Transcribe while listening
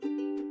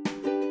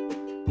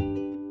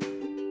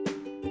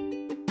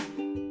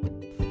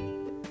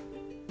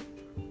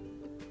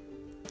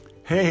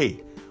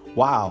Hey,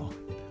 wow,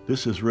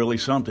 this is really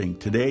something.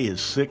 Today is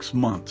 6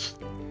 months.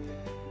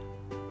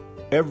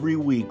 Every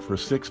week for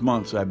 6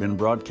 months I've been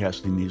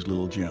broadcasting these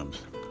little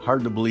gems.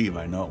 Hard to believe,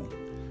 I know.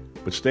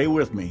 But stay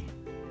with me.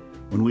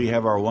 When we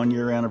have our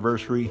 1-year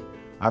anniversary,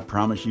 I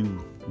promise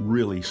you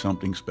really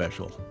something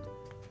special.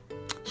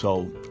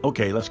 So,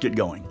 okay, let's get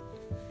going.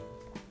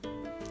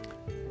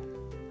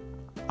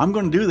 I'm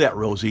going to do that,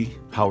 Rosie,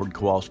 Howard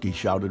Kowalski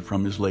shouted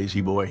from his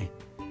lazy boy.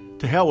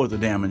 To hell with the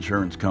damn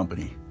insurance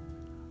company.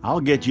 I'll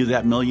get you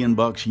that $1 million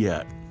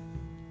yet.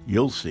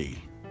 You'll see.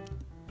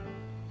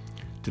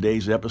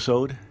 Today's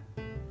episode,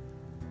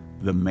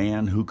 The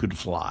Man Who Could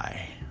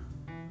Fly.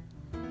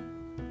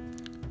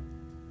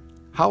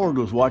 Howard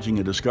was watching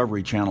a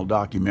Discovery Channel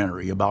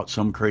documentary about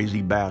some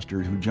crazy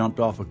bastard who jumped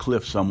off a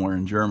cliff somewhere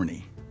in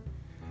Germany.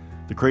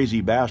 The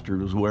crazy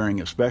bastard was wearing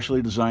a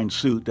specially designed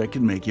suit that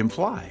could make him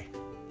fly.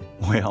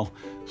 Well,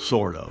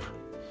 sort of.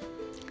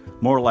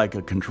 More like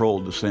a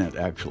controlled descent,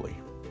 actually.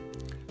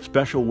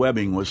 Special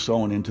webbing was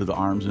sewn into the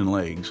arms and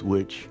legs,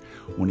 which,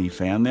 when he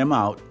fanned them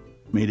out,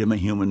 made him a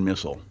human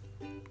missile.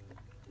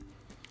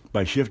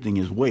 By shifting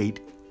his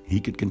weight,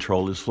 he could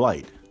control his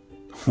flight.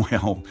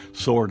 Well,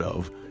 sort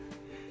of.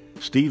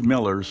 Steve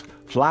Miller's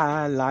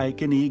 "Fly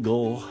Like an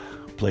Eagle"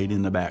 played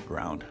in the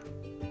background.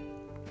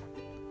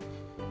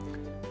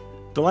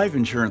 The life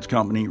insurance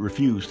company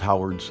refused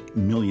Howard's $1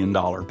 million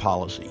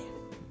policy.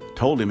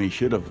 Told him he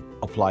should have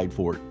applied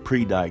for it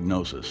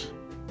pre-diagnosis.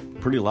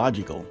 Pretty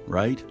logical,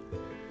 right?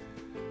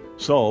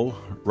 So,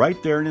 right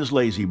there in his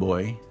lazy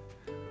boy,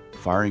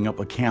 firing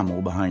up a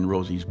camel behind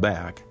Rosie's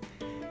back,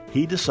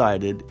 he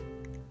decided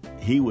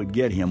he would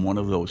get him one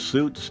of those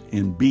suits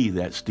and be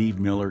that Steve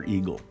Miller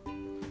Eagle.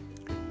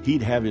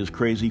 He'd have his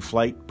crazy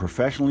flight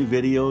professionally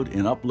videoed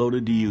and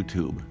uploaded to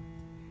YouTube.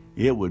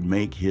 It would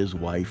make his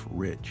wife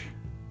rich.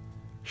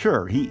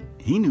 Sure, he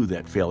knew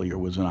that failure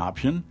was an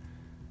option,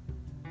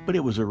 but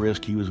it was a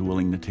risk he was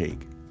willing to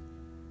take.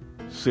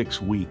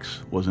 6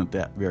 weeks wasn't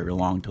that very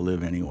long to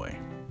live anyway.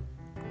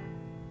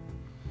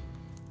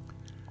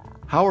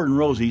 Howard and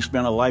Rosie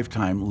spent a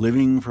lifetime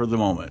living for the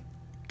moment.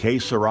 Que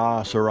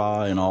sera,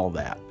 sera, and all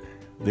that.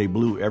 They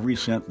blew every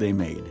cent they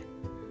made.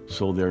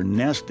 So their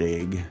nest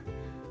egg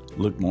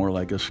looked more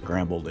like a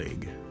scrambled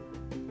egg.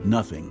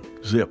 Nothing.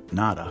 Zip.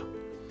 Nada.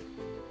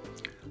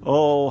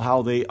 Oh,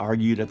 how they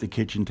argued at the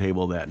kitchen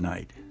table that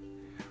night.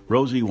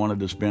 Rosie wanted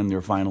to spend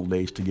their final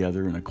days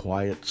together in a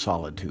quiet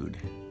solitude.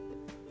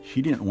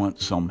 She didn't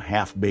want some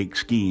half-baked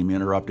scheme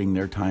interrupting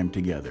their time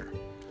together.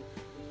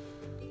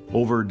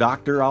 Over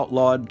Dr.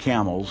 Outlawed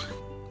camels,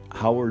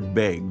 Howard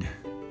begged,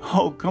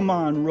 "Oh, come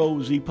on,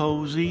 Rosie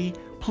Posey,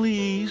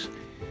 please.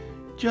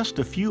 Just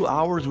a few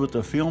hours with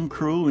the film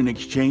crew in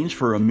exchange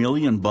for $1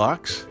 million?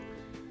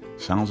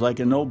 Sounds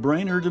like a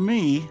no-brainer to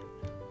me."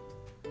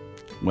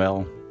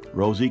 Well,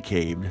 Rosie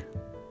caved.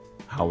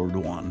 Howard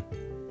won.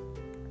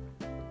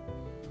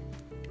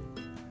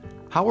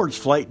 Howard's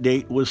flight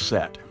date was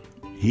set.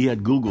 He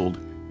had Googled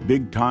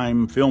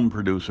big-time film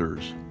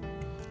producers.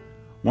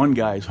 One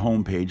guy's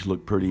homepage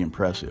looked pretty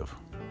impressive.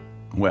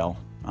 Well,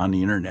 on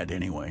the internet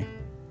anyway.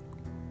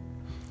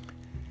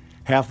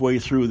 Halfway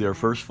through their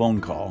first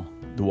phone call,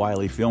 the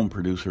wily film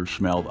producer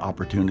smelled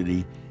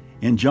opportunity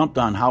and jumped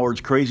on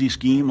Howard's crazy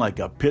scheme like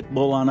a pit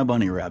bull on a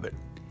bunny rabbit.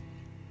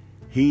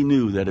 He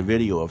knew that a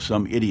video of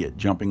some idiot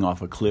jumping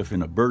off a cliff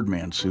in a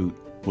Birdman suit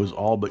was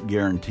all but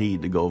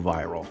guaranteed to go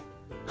viral.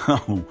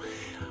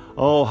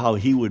 Oh, how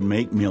he would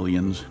make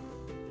millions.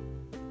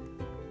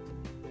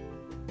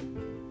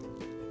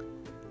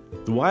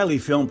 The wily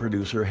film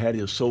producer had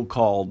his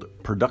so-called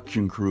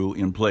production crew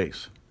in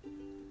place.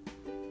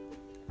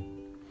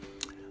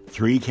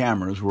 3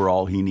 cameras were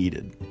all he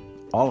needed,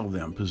 all of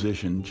them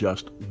positioned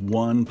just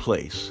one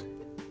place.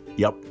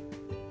 Yep,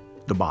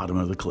 the bottom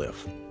of the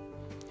cliff.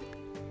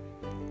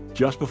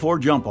 Just before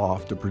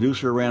jump-off, the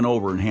producer ran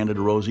over and handed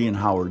Rosie and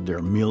Howard their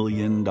 $1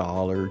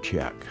 million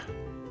check.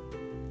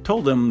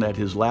 Told them that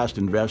his last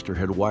investor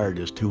had wired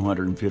his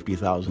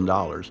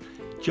 $250,000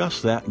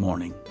 just that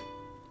morning.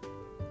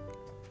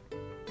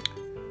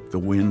 The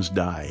winds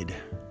died.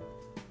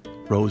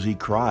 Rosie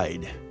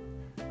cried.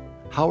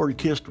 Howard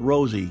kissed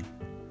Rosie.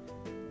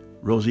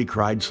 Rosie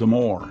cried some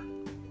more.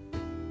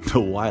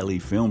 The wily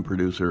film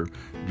producer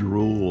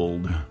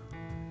drooled.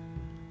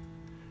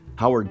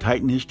 Howard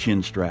tightened his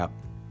chin strap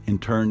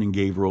and turned and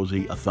gave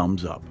Rosie a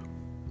thumbs up.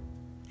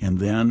 And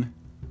then,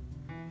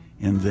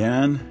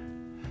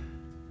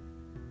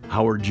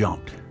 Howard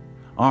jumped,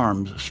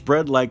 arms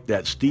spread like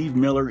that Steve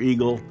Miller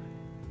Eagle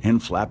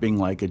and flapping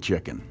like a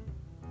chicken.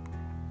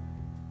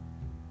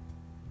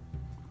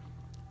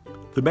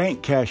 The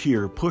bank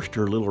cashier pushed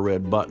her little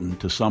red button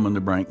to summon the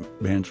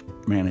branch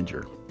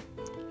manager.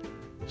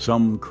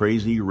 Some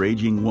crazy,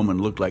 raging woman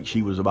looked like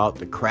she was about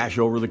to crash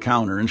over the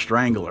counter and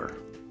strangle her.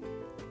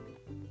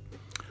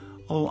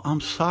 "Oh, I'm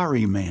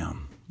sorry,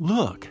 ma'am.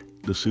 Look,"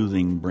 the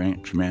soothing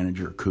branch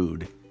manager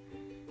cooed.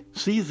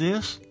 "See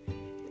this?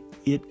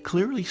 It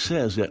clearly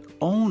says that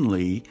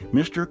only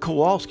Mr.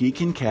 Kowalski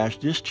can cash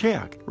this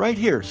check. Right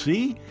here,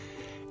 see?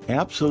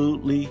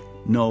 Absolutely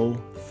no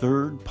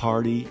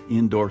third-party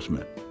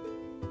endorsement.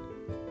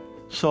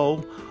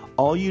 So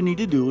all you need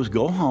to do is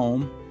go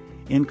home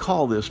and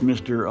call this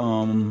Mr.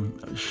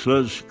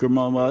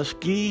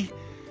 Shlushkermamusky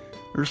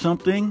or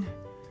something.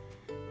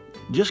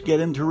 Just get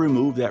him to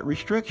remove that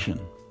restriction.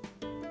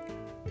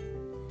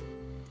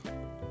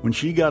 When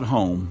she got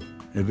home,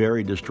 a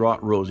very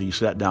distraught Rosie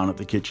sat down at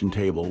the kitchen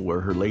table where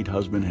her late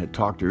husband had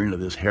talked her into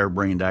this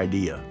harebrained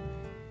idea.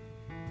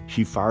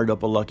 She fired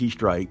up a Lucky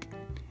Strike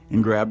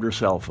and grabbed her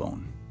cell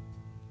phone.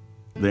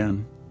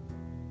 Then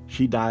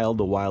she dialed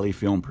the wily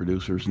film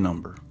producer's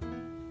number.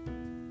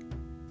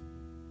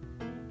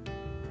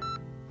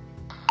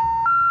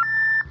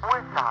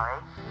 We're sorry.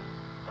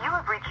 You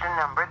have reached a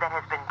number that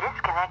has been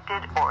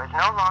disconnected or is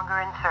no longer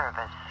in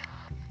service.